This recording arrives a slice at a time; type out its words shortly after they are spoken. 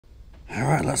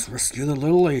Alright, let's rescue the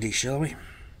little lady, shall we?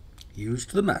 Use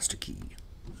the master key.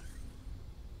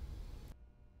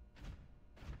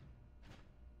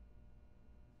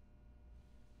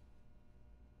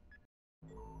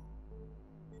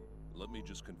 Let me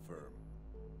just confirm.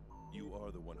 You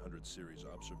are the 100 series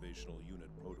observational unit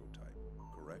prototype,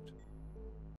 correct?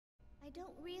 I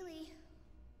don't really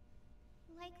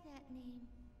like that name.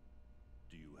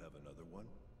 Do you have another one?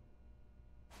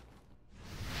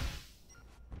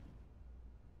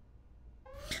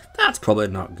 That's probably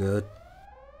not good.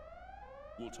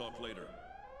 We'll talk later.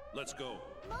 Let's go.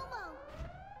 Momo!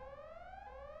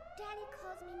 Daddy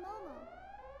calls me Momo.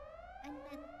 I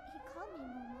meant he called me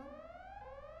Momo.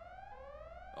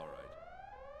 All right.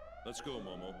 Let's go,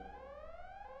 Momo.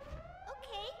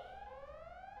 Okay.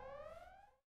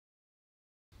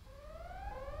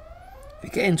 If you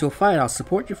get into a fight, I'll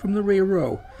support you from the rear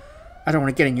row. I don't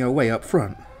want to get in your way up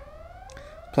front.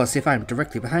 Plus, if I'm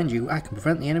directly behind you, I can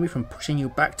prevent the enemy from pushing you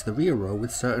back to the rear row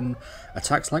with certain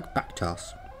attacks like back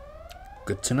toss.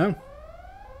 Good to know.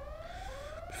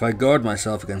 If I guard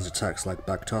myself against attacks like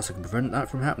back toss, I can prevent that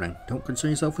from happening. Don't concern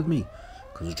yourself with me.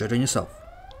 Concentrate on yourself.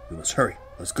 We must hurry.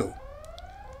 Let's go.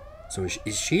 So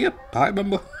is she a party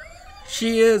member?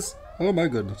 She is. Oh my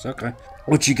goodness. Okay.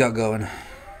 What you got going?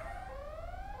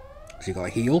 She got a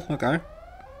heal. Okay.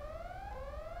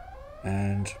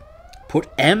 And put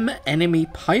M enemy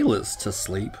pilots to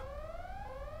sleep.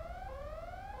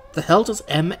 The hell does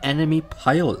M enemy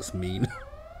pilots mean?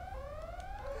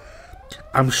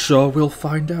 I'm sure we'll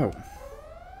find out.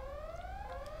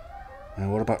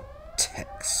 And what about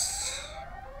text?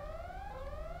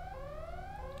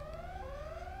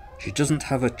 She doesn't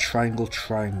have a triangle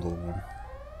one.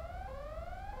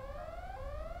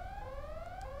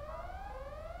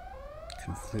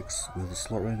 Conflicts with the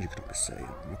slot range, you cannot be saved.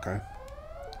 Okay.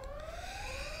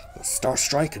 Star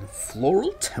Strike and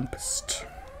Floral Tempest.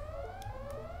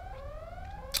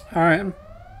 Alright.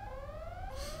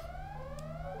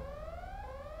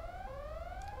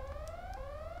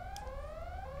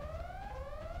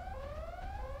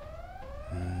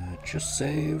 Just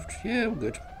saved. Yeah, we're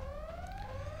good.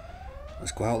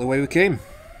 Let's go out the way we came.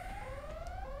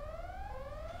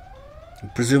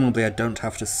 And presumably I don't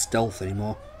have to stealth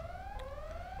anymore.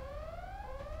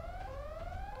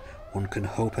 One can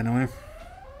hope anyway.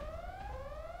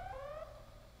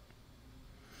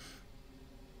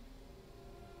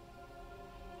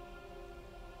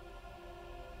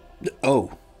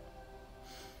 Oh.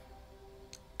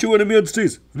 2 enemy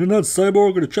entities, an enhanced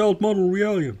cyborg and a child model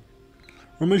Realian.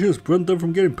 Our measures prevent them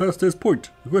from getting past this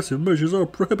point. Aggressive measures are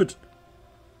prohibited.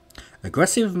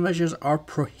 Aggressive measures are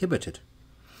prohibited.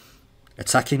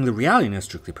 Attacking the Realian is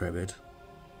strictly prohibited.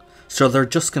 So they're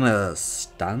just gonna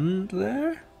stand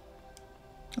there?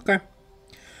 Okay.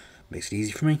 Makes it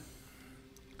easy for me.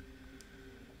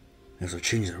 As I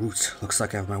change the routes, looks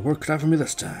like I have my work cut out for me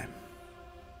this time.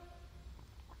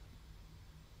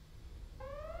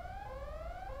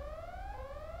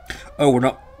 Oh, we're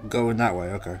not going that way,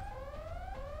 okay.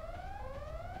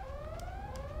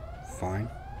 Fine.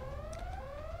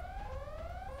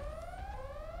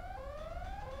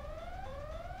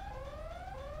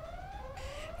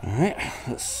 Alright,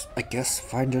 let's, I guess,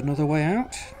 find another way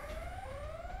out.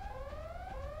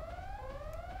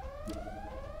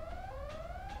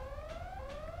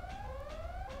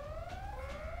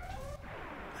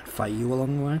 Fight you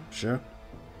along the way, sure.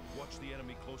 Watch the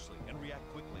enemy closely and react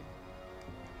quickly.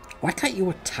 Why can't you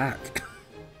attack?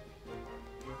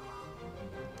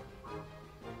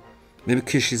 Maybe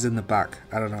because she's in the back,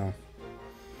 I don't know.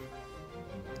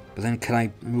 But then can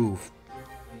I move?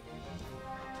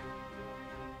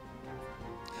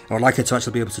 I would like her to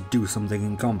actually be able to do something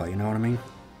in combat, you know what I mean?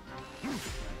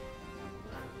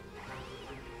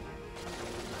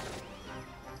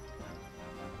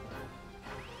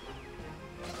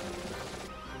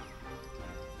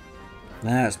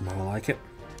 That's more like it.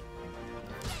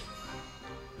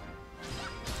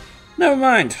 Never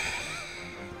mind.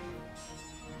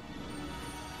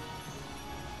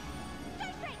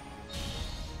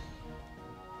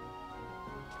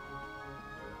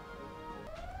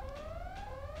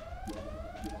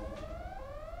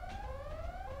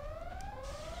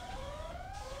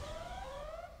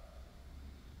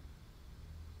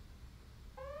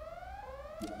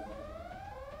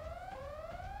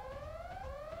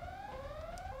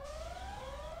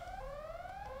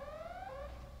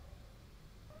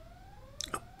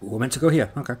 We're meant to go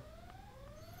here. Okay.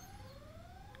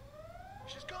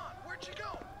 She's gone. Where'd she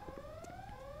go?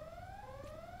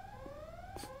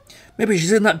 Maybe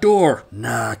she's in that door.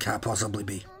 Nah, can't possibly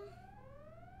be.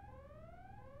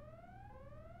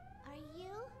 Are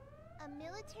you a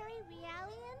military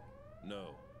Realian?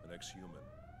 No, an ex-human.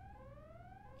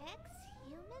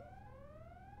 Ex-human?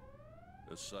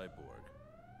 A cyborg.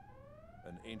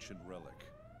 An ancient relic.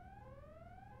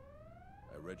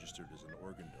 I registered as an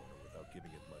organ donor without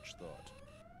giving it much thought,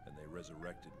 and they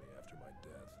resurrected me after my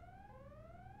death.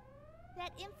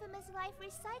 That infamous Life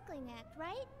Recycling Act,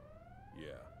 right?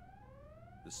 Yeah.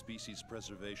 The Species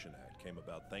Preservation Act came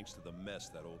about thanks to the mess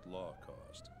that old law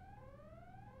caused.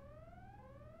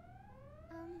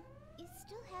 You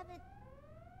still haven't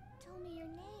told me your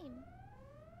name.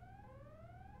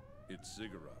 It's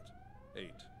Ziggurat.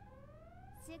 8.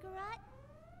 Ziggurat?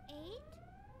 8?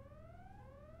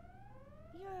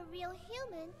 You're a real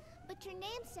human, but your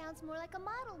name sounds more like a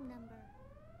model number.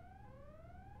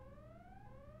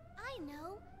 I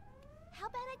know. How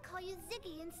about I call you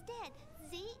Ziggy instead?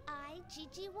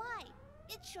 Z-I-G-G-Y.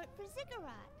 It's short for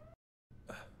Ziggurat.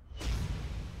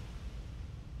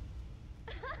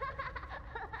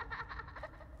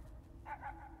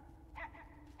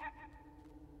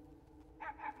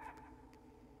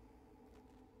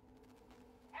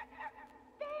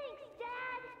 Thanks,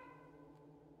 Dad!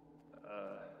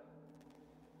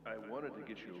 I wanted to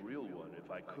get you a real one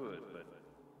if I could, but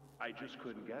I just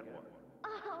couldn't get one.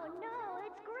 Oh no,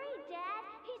 it's great, Dad!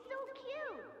 He's so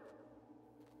cute!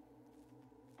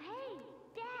 Hey,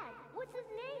 Dad, what's his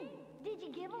name? Did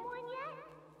you give him one yet?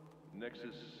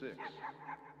 Nexus 6.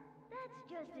 That's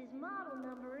just his model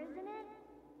number, isn't it?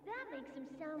 That makes him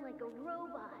sound like a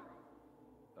robot.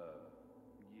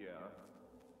 Yeah.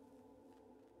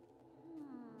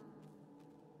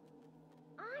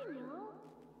 I know.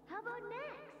 How about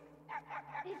Nex?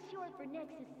 It's short for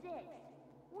Nexus 6.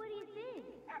 What do you think?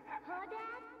 Huh,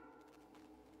 Dad?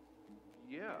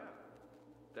 Yeah.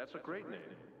 That's a great name.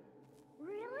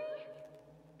 Really?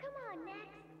 Come on, Nex.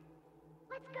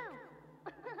 Let's go.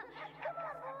 Come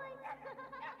on, boy.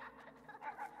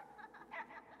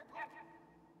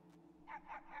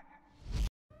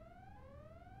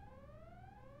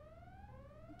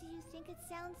 Do you think it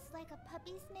sounds like a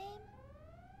puppy's name?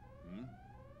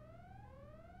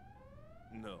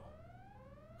 No.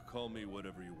 Call me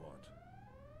whatever you want.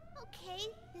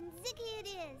 Okay, then Ziggy it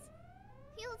is.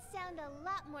 He'll sound a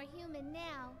lot more human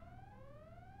now.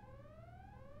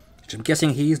 Which I'm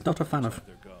guessing he's not a fan of.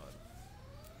 They're gone.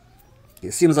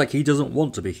 It seems like he doesn't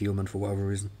want to be human for whatever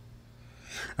reason.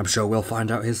 I'm sure we'll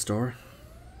find out his story.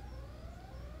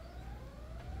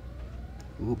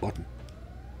 Ooh, button.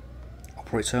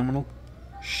 Operate terminal?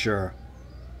 Sure.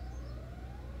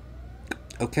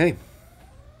 Okay.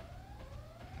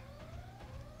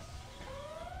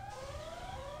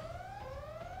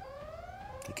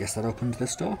 I guess that opened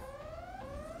this door.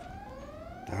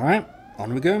 Alright,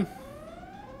 on we go.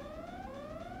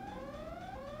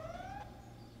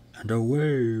 And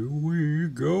away we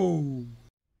go.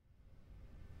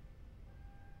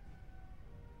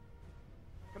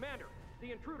 Commander,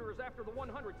 the intruder is after the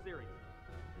 100 series.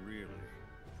 Really?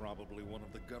 Probably one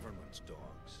of the government's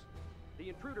dogs. The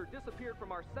intruder disappeared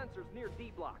from our sensors near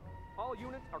D Block. All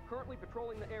units are currently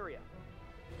patrolling the area.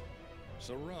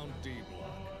 Surround D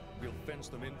Block. We'll fence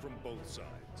them in from both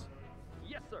sides.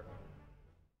 Yes, sir.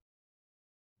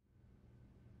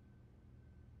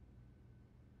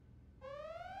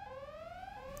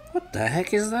 What the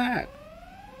heck is that?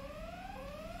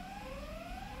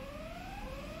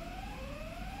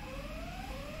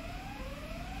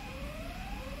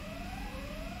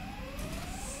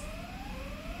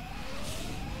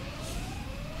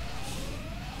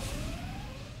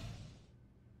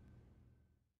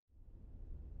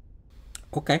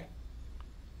 Okay.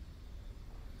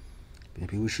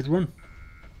 Maybe we should run.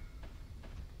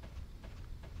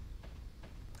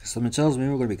 Something tells me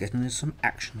we're going to be getting into some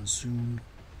action soon.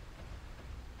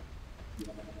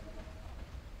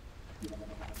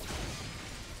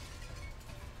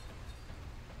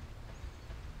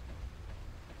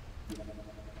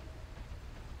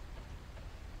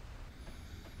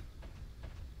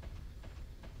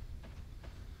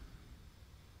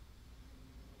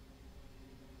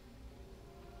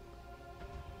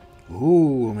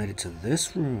 Ooh, I made it to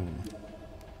this room.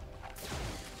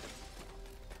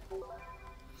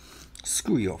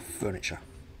 Screw your furniture.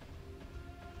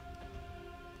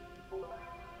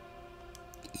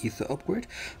 Ether upgrade?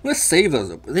 Let's save those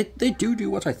up. They do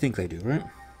what I think they do, right?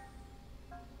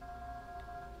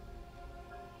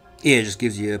 Yeah, it just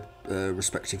gives you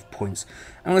respective points.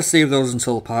 And let's save those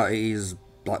until parties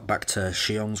like back to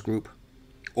Shion's group.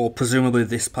 Or presumably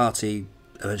this party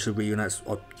eventually reunites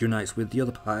or unites with the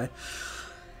other party.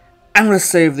 And let's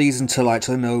save these until I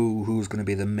actually know who's going to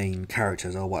be the main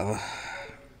characters or whatever.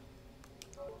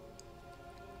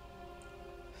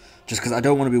 Just because I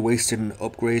don't want to be wasting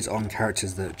upgrades on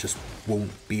characters that just won't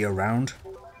be around.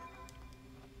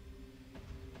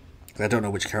 I don't know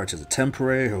which characters are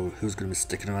temporary or who's going to be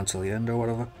sticking around till the end or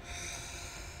whatever.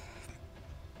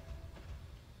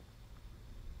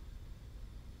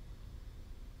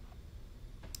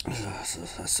 I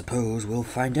suppose we'll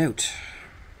find out.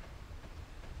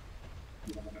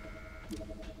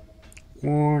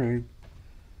 Warning.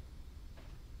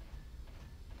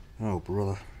 Oh,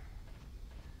 brother.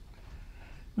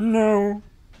 No.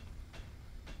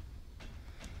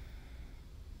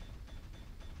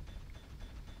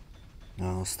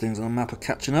 Oh, those things on the map are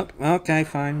catching up. Okay,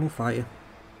 fine, we'll fight you.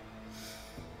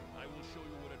 I will show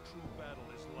you what a true battle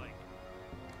is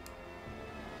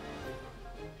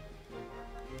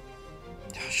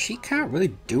like. She can't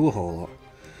really do a whole lot.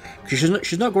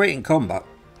 She's not great in combat.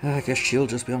 I guess she'll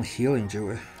just be on healing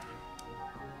duty.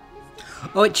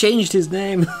 Oh, it changed his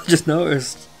name. Just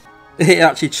noticed. It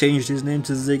actually changed his name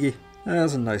to Ziggy.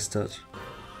 That's a nice touch.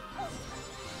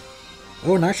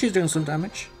 Oh, now she's doing some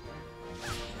damage.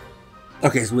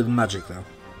 Okay, it's with magic though.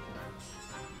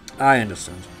 I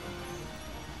understand.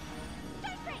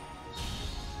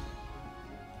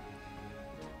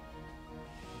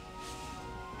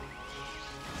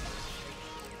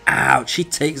 Ouch, she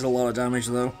takes a lot of damage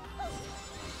though.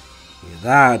 Yeah,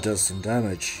 that does some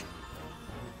damage.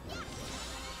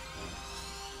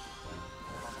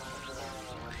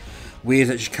 Weird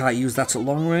that you can't use that at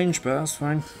long range, but that's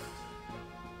fine.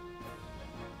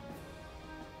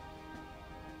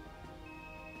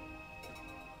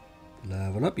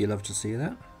 Level up, you love to see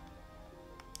that.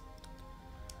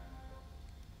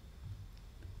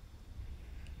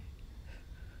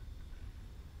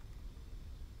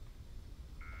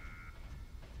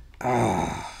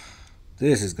 Ah,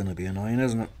 this is going to be annoying,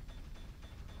 isn't it?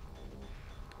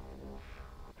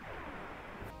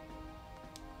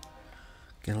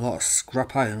 Getting a lot of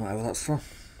scrap iron, whatever that's for.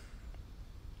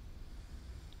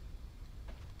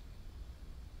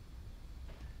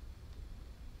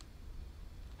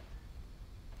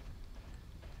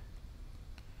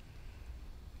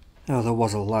 Oh, there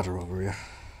was a ladder over here.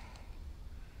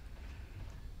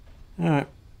 Alright.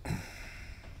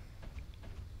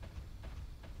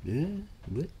 Yeah,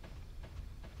 but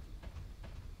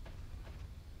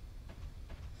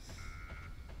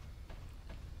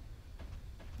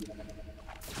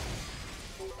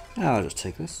I'll just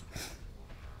take this.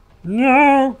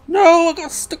 No! No! I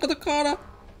got stuck in the corner!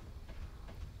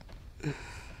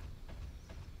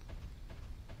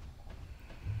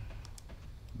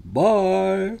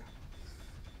 Bye!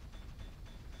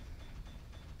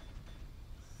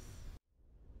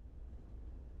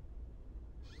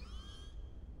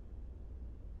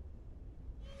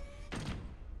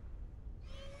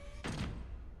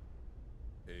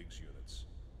 Eggs units.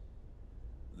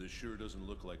 This sure doesn't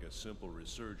look like a simple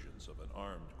resurgence of an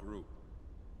armed group.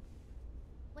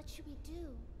 What should we do?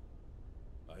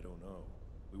 I don't know.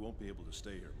 We won't be able to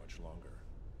stay here much longer.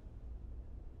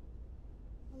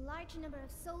 A large number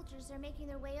of soldiers are making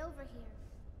their way over here.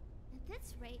 At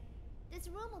this rate, this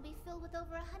room will be filled with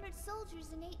over 100 soldiers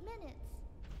in 8 minutes.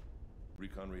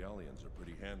 Recon Realians are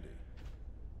pretty handy.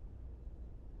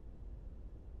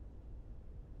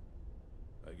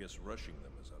 I guess rushing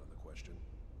them is out of the question.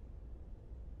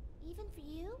 Even for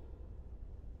you?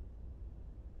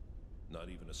 Not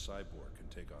even a cyborg can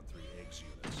take on 3 eggs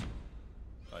units.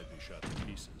 I'd be shot to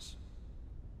pieces.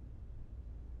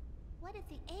 What if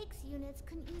the eggs units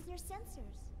couldn't use their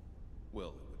sensors? Well,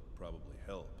 it would probably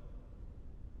help.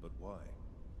 But why?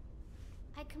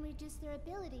 I can reduce their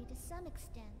ability to some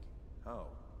extent. How?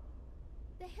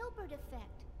 The Hilbert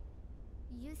effect.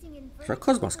 Using inverted Sure,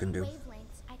 KOS-MOS can do.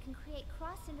 wavelengths, I can create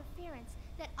cross-interference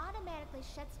that automatically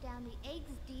shuts down the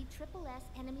eggs D-SSS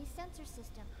enemy sensor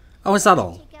system. Oh, is that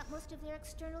all? Take out most of their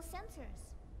external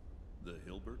sensors. The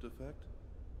Hilbert effect?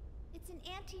 It's an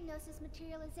anti-gnosis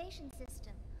materialization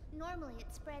system. Normally,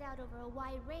 it's spread out over a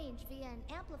wide range via an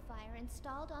amplifier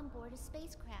installed on board a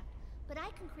spacecraft. But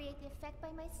I can create the effect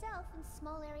by myself in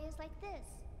small areas like this.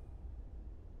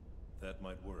 That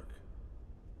might work.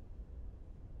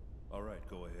 All right,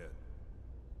 go ahead.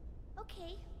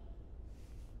 Okay.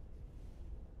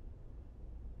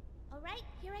 All right,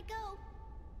 here I go.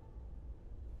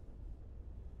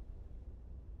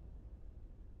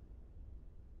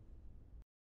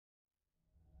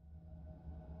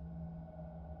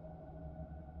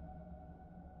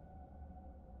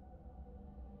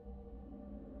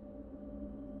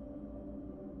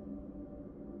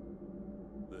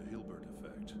 The Hilbert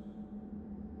effect.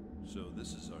 So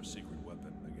this is our secret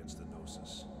weapon against the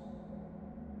Gnosis.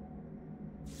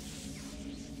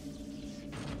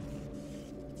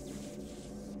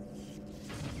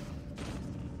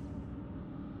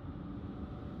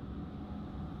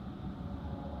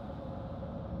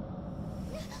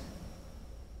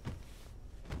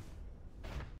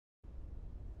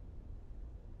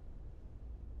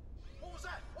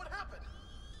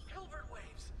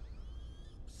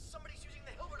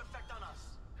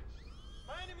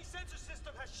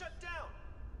 shut down!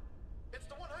 It's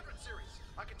the 100 series.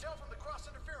 I can tell from the cross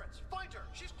interference. Find her.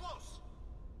 She's close.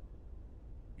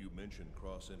 You mentioned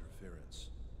cross interference.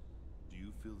 Do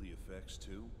you feel the effects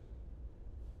too?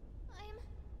 I'm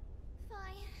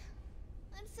fine.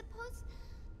 I'm supposed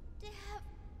to have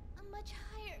a much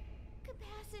higher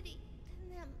capacity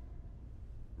than them.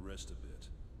 Rest a bit.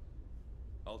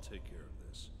 I'll take care of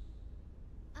this.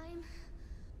 I'm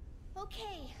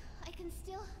okay. I can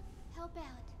still help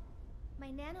out. My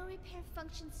nano repair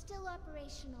function's still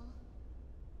operational.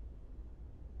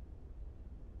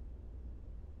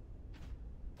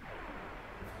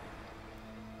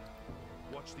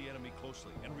 Watch the enemy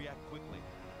closely and react quickly.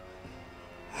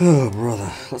 Oh,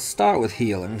 brother. Let's start with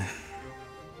healing.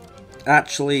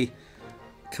 Actually,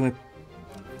 can we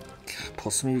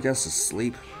put some of you guys to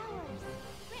sleep?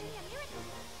 Grant me a miracle.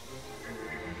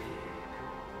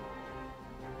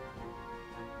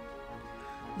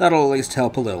 That'll at least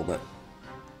help a little bit.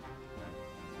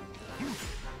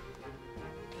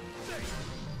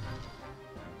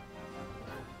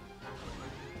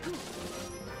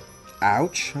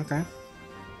 Ouch. Okay.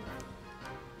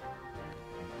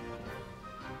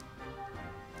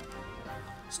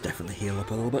 Let's definitely heal up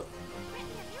a little bit. Grant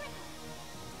me a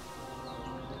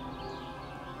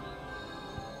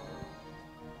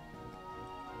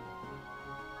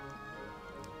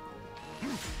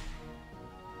miracle.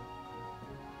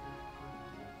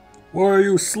 Why are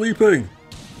you sleeping?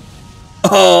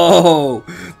 Oh!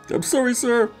 I'm sorry,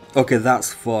 sir. Okay,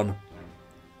 that's fun.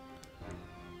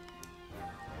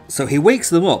 So he wakes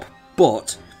them up,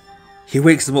 but he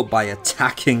wakes them up by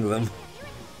attacking them.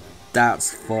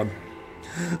 That's fun.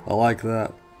 I like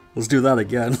that. Let's do that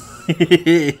again.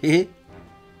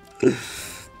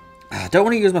 I don't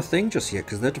want to use my thing just yet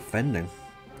because they're defending.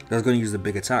 I was going to use the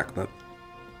big attack, but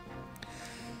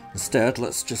instead,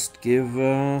 let's just give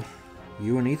you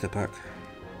an ether pack.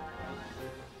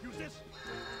 Use this.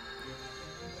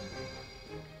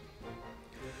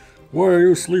 Why are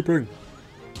you sleeping?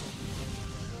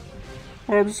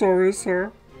 I'm sorry,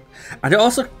 sir. And it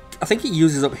also, I think it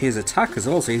uses up his attack as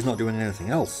well, so he's not doing anything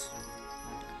else.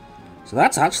 So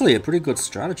that's actually a pretty good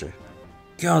strategy.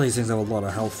 God, these things have a lot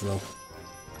of health, though.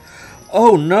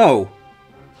 Oh, no!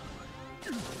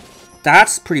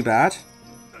 That's pretty bad.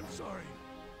 I'm sorry.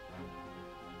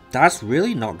 That's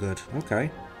really not good.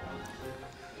 Okay.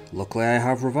 Luckily, I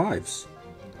have revives.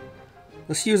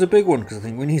 Let's use a big one, because I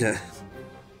think we need it. I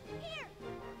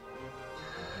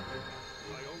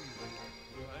owe you.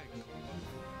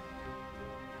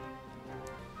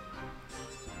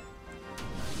 Thanks.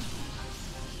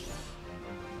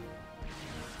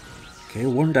 Okay,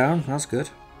 one down. That's good.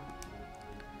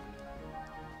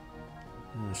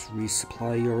 Let's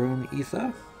resupply your own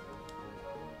ether.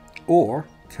 Or,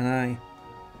 can I...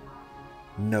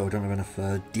 No, don't have enough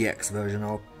DX version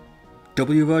or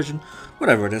W version.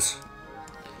 Whatever it is.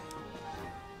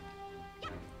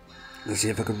 Let's see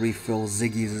if I could refill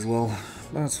Ziggy's as well.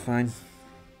 That's fine.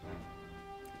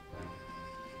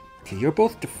 Okay, you're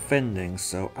both defending,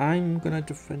 so I'm gonna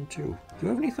defend too. Do you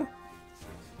have an ether?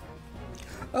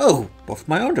 Oh, both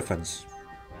my own defense.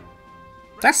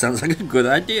 That sounds like a good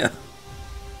idea.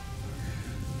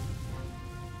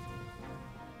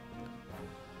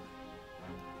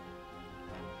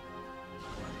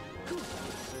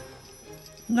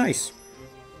 Nice.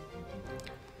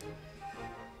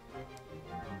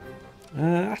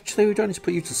 Actually, we don't need to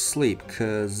put you to sleep,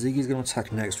 because Ziggy's going to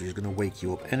attack next, which is going to wake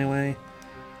you up anyway.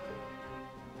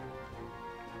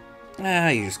 Ah,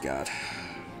 you just got.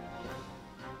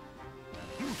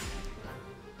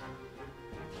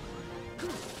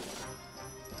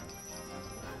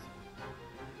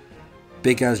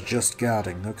 Big as just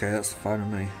guarding. Okay, that's fine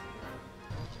with me.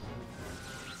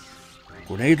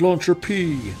 Grenade launcher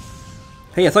P.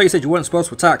 Hey, I thought you said you weren't supposed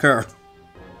to attack her.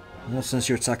 Well, since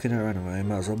you're attacking her anyway, I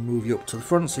might as well move you up to the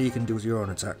front so you can do your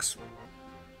own attacks.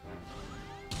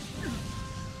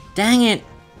 Dang it!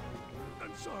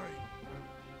 I'm sorry.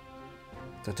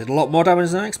 That did a lot more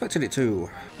damage than I expected it to.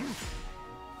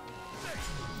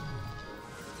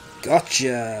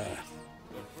 Gotcha!